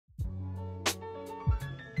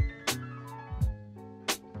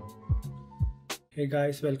Hey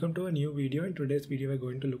guys, welcome to a new video. In today's video we're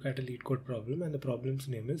going to look at a Leetcode problem, and the problem's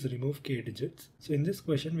name is remove k digits. So in this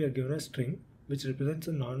question we are given a string which represents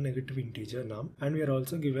a non-negative integer num, and we are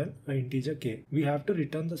also given an integer k. We have to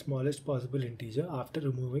return the smallest possible integer after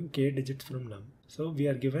removing k digits from num. So we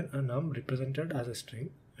are given a num represented as a string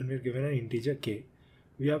and we are given an integer k.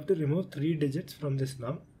 We have to remove 3 digits from this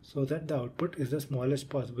num so that the output is the smallest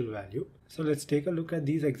possible value. So let's take a look at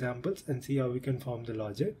these examples and see how we can form the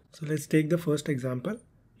logic. So let's take the first example.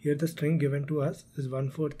 Here the string given to us is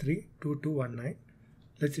 1432219.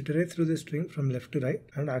 Let's iterate through the string from left to right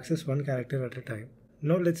and access one character at a time.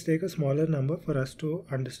 Now let's take a smaller number for us to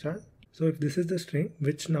understand. So if this is the string,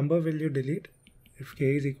 which number will you delete? If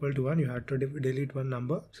k is equal to 1, you have to delete one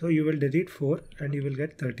number. So you will delete 4 and you will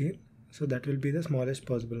get 13. So that will be the smallest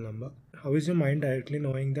possible number. How is your mind directly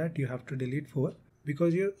knowing that you have to delete 4?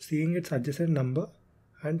 Because you're seeing its adjacent number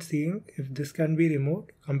and seeing if this can be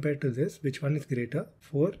removed compared to this, which one is greater.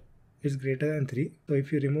 4 is greater than 3. So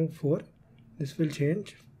if you remove 4, this will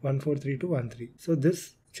change 143 to 13. So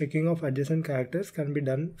this checking of adjacent characters can be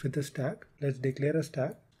done with a stack. Let's declare a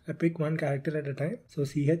stack. I pick one character at a time. So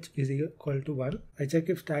ch is equal to 1. I check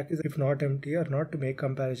if stack is if not empty or not to make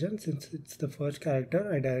comparison. Since it's the first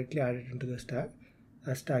character, I directly add it into the stack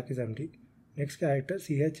as stack is empty. Next character ch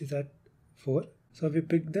is at 4. So we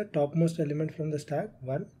pick the topmost element from the stack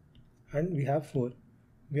 1 and we have 4.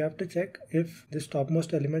 We have to check if this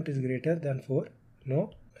topmost element is greater than 4.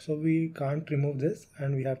 No. So we can't remove this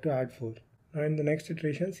and we have to add 4. Now in the next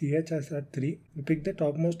iteration, ch is at 3. We pick the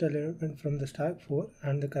topmost element from the stack 4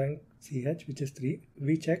 and the current ch, which is 3.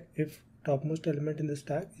 We check if topmost element in the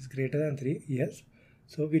stack is greater than 3. Yes.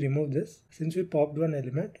 So we remove this. Since we popped one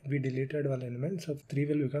element, we deleted one element. So 3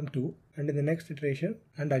 will become 2. And in the next iteration,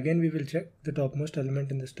 and again we will check the topmost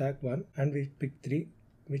element in the stack 1 and we pick 3.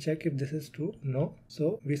 We check if this is true. No.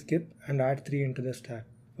 So we skip and add 3 into the stack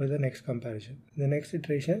for the next comparison. In the next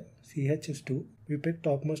iteration, ch is 2. We pick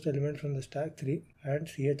topmost element from the stack 3 and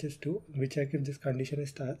ch is 2. We check if this condition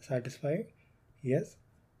is satisfying. Yes.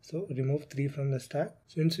 So remove 3 from the stack.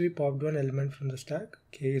 Since we popped one element from the stack,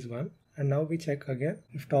 k is 1. And now we check again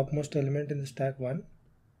if topmost element in the stack 1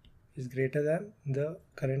 is greater than the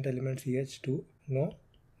current element ch2. No.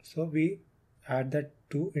 So we add that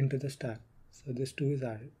 2 into the stack. So this 2 is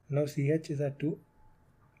added. Now ch is at 2.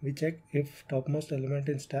 We check if topmost element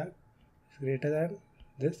in stack is greater than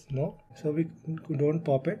this. No. So we don't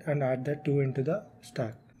pop it and add that 2 into the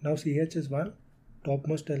stack. Now ch is 1.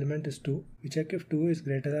 Topmost element is 2. We check if 2 is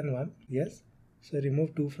greater than 1. Yes. So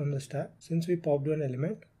remove 2 from the stack. Since we popped one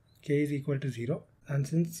element, k is equal to 0. And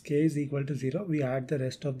since k is equal to 0, we add the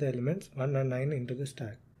rest of the elements 1 and 9 into the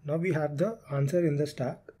stack. Now we have the answer in the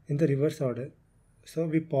stack in the reverse order. So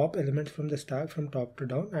we pop elements from the stack from top to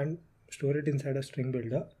down and store it inside a string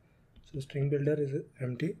builder. So string builder is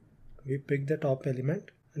empty. We pick the top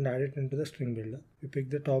element and add it into the string builder. We pick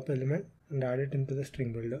the top element and add it into the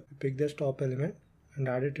string builder. We pick this top element and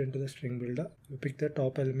add it into the string builder. We pick the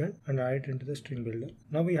top element and add it into the string builder.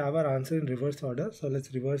 Now we have our answer in reverse order. So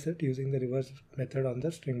let's reverse it using the reverse method on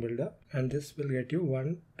the string builder. And this will get you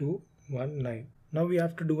 1, 2, 1, 9. Now we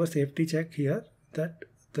have to do a safety check here that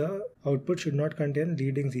the output should not contain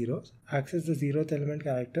leading zeros. Access the 0th element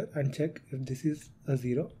character and check if this is a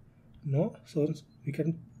 0. No. So we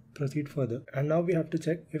can proceed further. And now we have to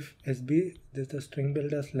check if SB, the string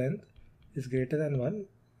builder's length, is greater than 1,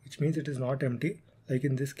 which means it is not empty. Like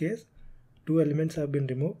in this case, 2 elements have been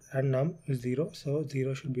removed and num is 0, so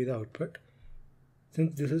 0 should be the output.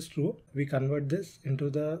 Since this is true, we convert this into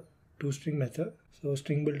the toString method. So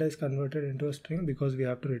string builder is converted into a string because we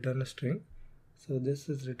have to return a string. So this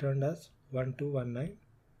is returned as 1219,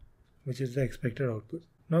 which is the expected output.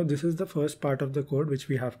 Now this is the first part of the code which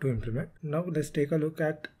we have to implement. Now let's take a look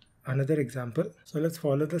at another example. So let's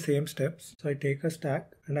follow the same steps. So I take a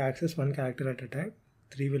stack and I access one character at a time.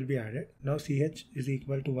 3 will be added. Now ch is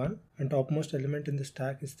equal to 1 and topmost element in the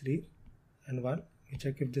stack is 3 and 1. We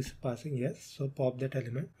check if this is passing. Yes. So pop that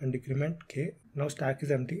element and decrement k. Now stack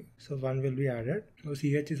is empty. So 1 will be added. Now ch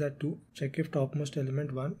is at 2. Check if topmost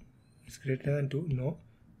element 1 is greater than 2. No.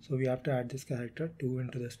 So we have to add this character 2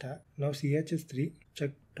 into the stack. Now ch is 3.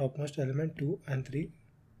 Check topmost element 2 and 3.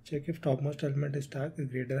 Check if topmost element in stack is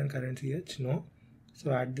greater than current ch. No.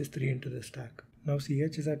 So add this 3 into the stack. Now ch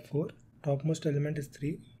is at 4. Topmost element is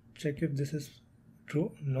 3. Check if this is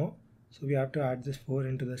true. No. So we have to add this 4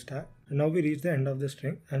 into the stack. And now we reach the end of the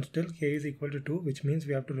string and still k is equal to 2, which means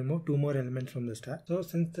we have to remove 2 more elements from the stack. So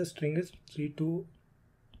since the string is 3, 2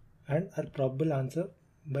 and our probable answer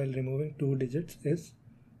by removing 2 digits is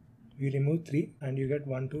we remove 3 and you get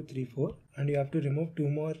 1, 2, 3, 4 and you have to remove 2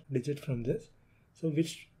 more digits from this. So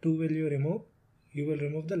which 2 will you remove? you will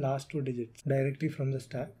remove the last 2 digits directly from the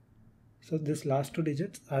stack. So this last 2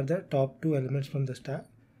 digits are the top 2 elements from the stack.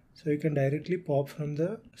 So you can directly pop from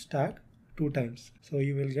the stack 2 times. So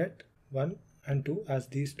you will get 1 and 2 as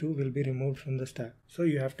these 2 will be removed from the stack. So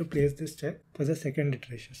you have to place this check for the second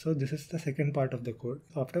iteration. So this is the second part of the code.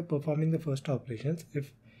 After performing the first operations,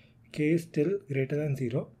 if k is still greater than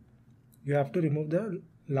 0, you have to remove the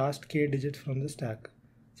last k digits from the stack.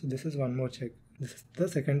 So this is one more check. This is the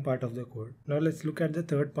second part of the code. Now let's look at the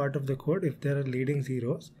third part of the code if there are leading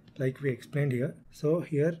zeros like we explained here. So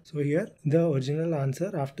here the original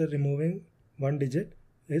answer after removing one digit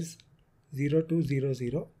is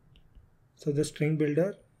 0200. So the string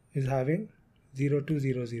builder is having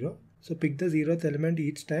 0200. So pick the 0th element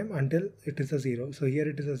each time until it is a 0. So here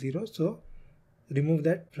it is a 0. So remove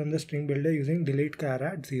that from the string builder using delete char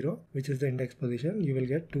at 0, which is the index position. You will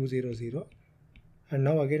get 200. And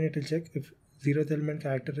now again it will check if 0th element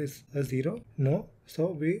character is a 0. No. So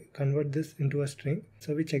we convert this into a string.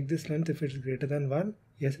 So we check this length if it is greater than 1.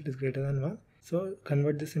 Yes, it is greater than 1. So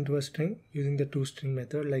convert this into a string using the toString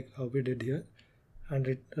method like how we did here, and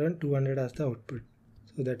return 200 as the output.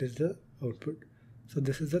 So that is the output. So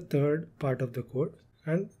this is the third part of the code,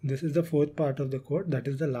 and this is the fourth part of the code, that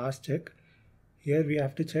is the last check. Here we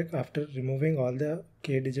have to check after removing all the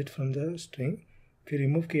k digits from the string. If you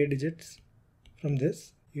remove k digits from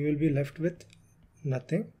this, you will be left with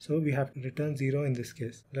nothing. So we have to return 0 in this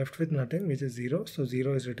case. Left with nothing, which is 0. So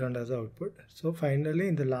 0 is returned as the output. So finally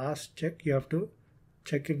in the last check, you have to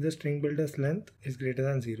check if the string builder's length is greater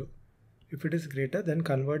than 0. If it is greater, then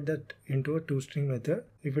convert that into a toString method.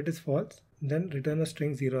 If it is false, then return a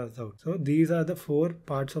string 0 as out. So these are the 4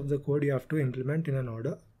 parts of the code you have to implement in an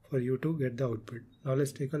order for you to get the output. Now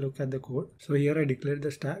let's take a look at the code. So here I declared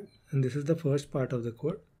the stack, and this is the first part of the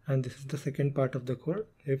code, and this is the second part of the code.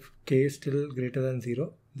 If k is still greater than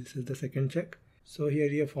 0, this is the second check. So here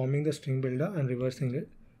you are forming the string builder and reversing it.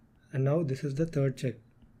 And now this is the third check.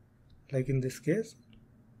 Like in this case,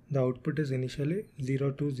 the output is initially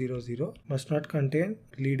 0200, must not contain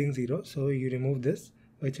leading 0. So you remove this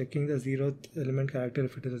by checking the 0th element character.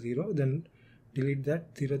 If it is a 0, then delete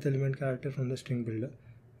that 0th element character from the string builder.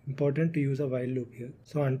 Important to use a while loop here.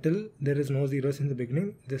 So until there is no zeros in the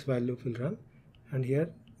beginning, this while loop will run, and here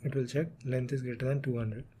it will check length is greater than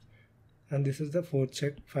 200. And this is the fourth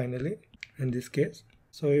check finally in this case.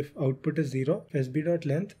 So if output is 0,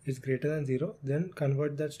 sb.length is greater than 0, then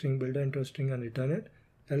convert that string builder into a string and return it,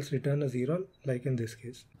 else return a 0 like in this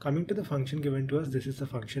case. Coming to the function given to us, this is the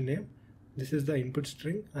function name, this is the input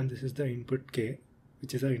string, and this is the input k,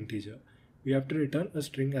 which is an integer. We have to return a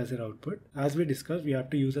string as an output. As we discussed, we have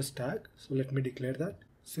to use a stack. So let me declare that.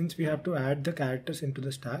 Since we have to add the characters into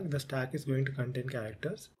the stack is going to contain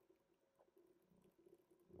characters.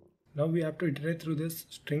 Now we have to iterate through this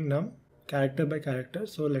string num character by character.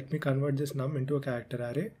 So let me convert this num into a character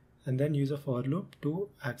array and then use a for loop to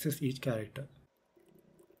access each character.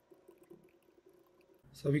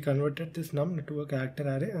 So we converted this num to a character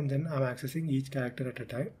array, and then I'm accessing each character at a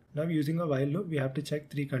time. Now using a while loop, we have to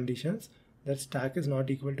check 3 conditions. That stack is not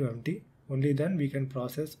equal to empty. Only then we can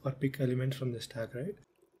process or pick elements from the stack, right?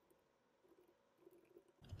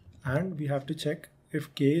 And we have to check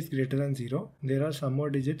if k is greater than 0. There are some more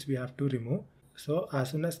digits we have to remove. So as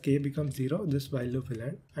soon as k becomes 0, this while loop will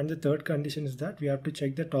end. And the third condition is that we have to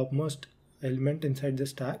check the topmost element inside the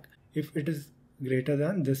stack if it is greater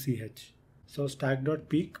than the ch. So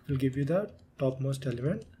stack.peak will give you the topmost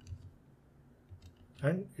element,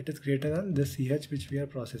 and it is greater than the ch which we are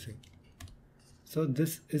processing. So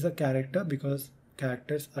this is a character because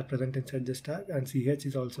characters are present inside the stack, and ch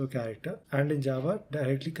is also a character. And in Java,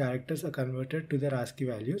 directly characters are converted to their ASCII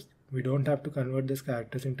values. We don't have to convert these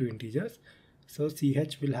characters into integers. So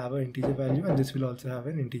ch will have an integer value, and this will also have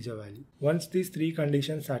an integer value. Once these 3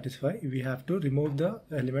 conditions satisfy, we have to remove the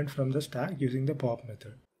element from the stack using the pop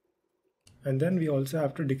method. And then we also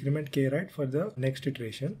have to decrement k, right, for the next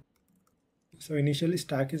iteration. So initially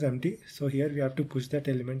stack is empty, so here we have to push that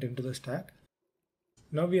element into the stack.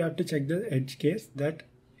 Now we have to check the edge case, that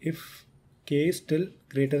if k is still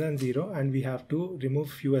greater than 0 and we have to remove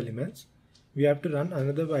few elements, we have to run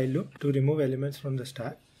another while loop to remove elements from the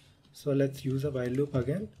stack. So let's use a while loop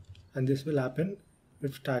again, and this will happen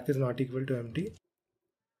if stack is not equal to empty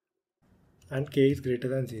and k is greater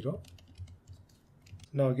than 0.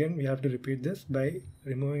 Now again we have to repeat this by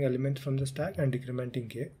removing elements from the stack and decrementing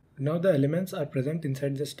k. Now the elements are present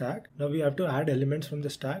inside the stack. Now we have to add elements from the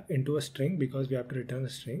stack into a string because we have to return a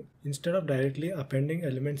string. Instead of directly appending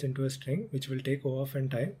elements into a string, which will take O of n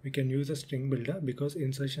time, we can use a string builder because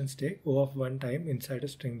insertions take O of 1 time inside a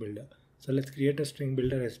string builder. So let's create a string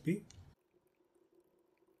builder SB.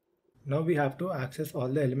 Now we have to access all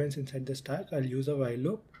the elements inside the stack. I'll use a while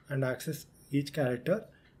loop and access each character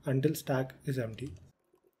until stack is empty.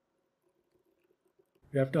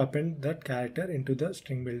 We have to append that character into the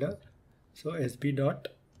string builder. So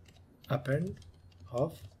sb.append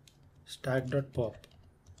of stack.pop.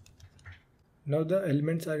 Now the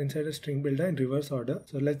elements are inside a string builder in reverse order.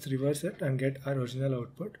 So let's reverse it and get our original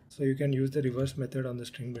output. So you can use the reverse method on the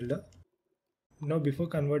string builder. Now before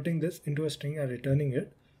converting this into a string and returning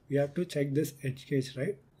it, we have to check this edge case,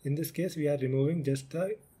 right? In this case, we are removing just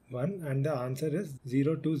the 1 and the answer is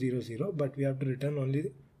 0200, but we have to return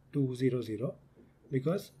only 200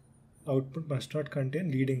 because output must not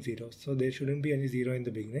contain leading zeros. So there shouldn't be any 0 in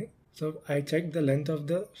the beginning. So I check the length of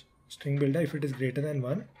the string builder if it is greater than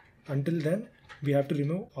 1. Until then, we have to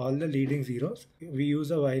remove all the leading zeros. We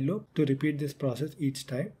use a while loop to repeat this process each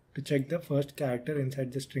time to check the first character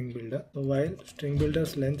inside the string builder. So while string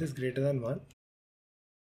builder's length is greater than 1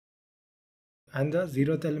 and the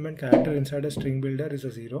 0th element character inside a string builder is a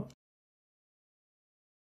 0.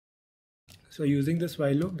 So using this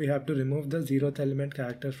while loop, we have to remove the 0th element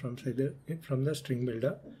character from the string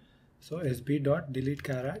builder. So sb.delete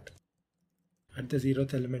char at the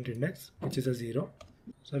 0th element index, which is a 0.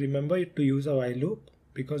 So remember to use a while loop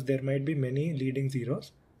because there might be many leading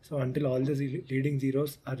zeros. So until all the leading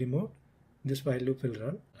zeros are removed, this while loop will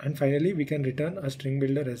run. And finally, we can return a string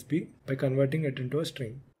builder sb by converting it into a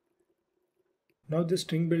string. Now this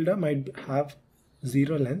string builder might have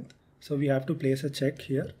 0 length. So we have to place a check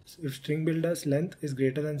here. So if string builder's length is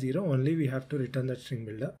greater than 0, only we have to return that string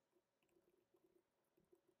builder.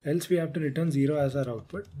 Else we have to return 0 as our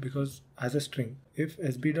output because as a string. If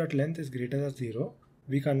sb.length is greater than 0,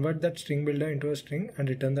 we convert that string builder into a string and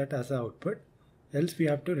return that as the output. Else we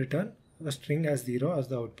have to return a string as 0 as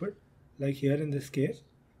the output. Like here in this case,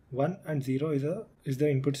 1 and 0 is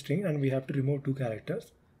the input string and we have to remove 2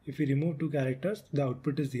 characters. If we remove 2 characters, the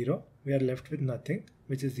output is 0. We are left with nothing,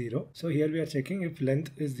 which is 0. So here we are checking if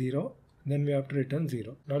length is 0, then we have to return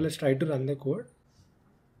 0. Now let's try to run the code.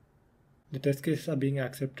 The test cases are being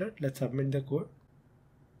accepted. Let's submit the code.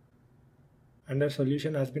 And our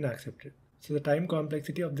solution has been accepted. So the time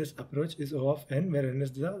complexity of this approach is O of n, where n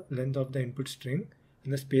is the length of the input string.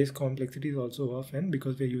 And the space complexity is also O of n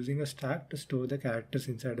because we are using a stack to store the characters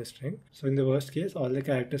inside a string. So in the worst case, all the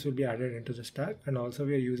characters will be added into the stack, and also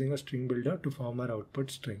we are using a string builder to form our output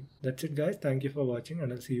string. That's it guys. Thank you for watching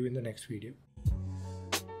and I'll see you in the next video.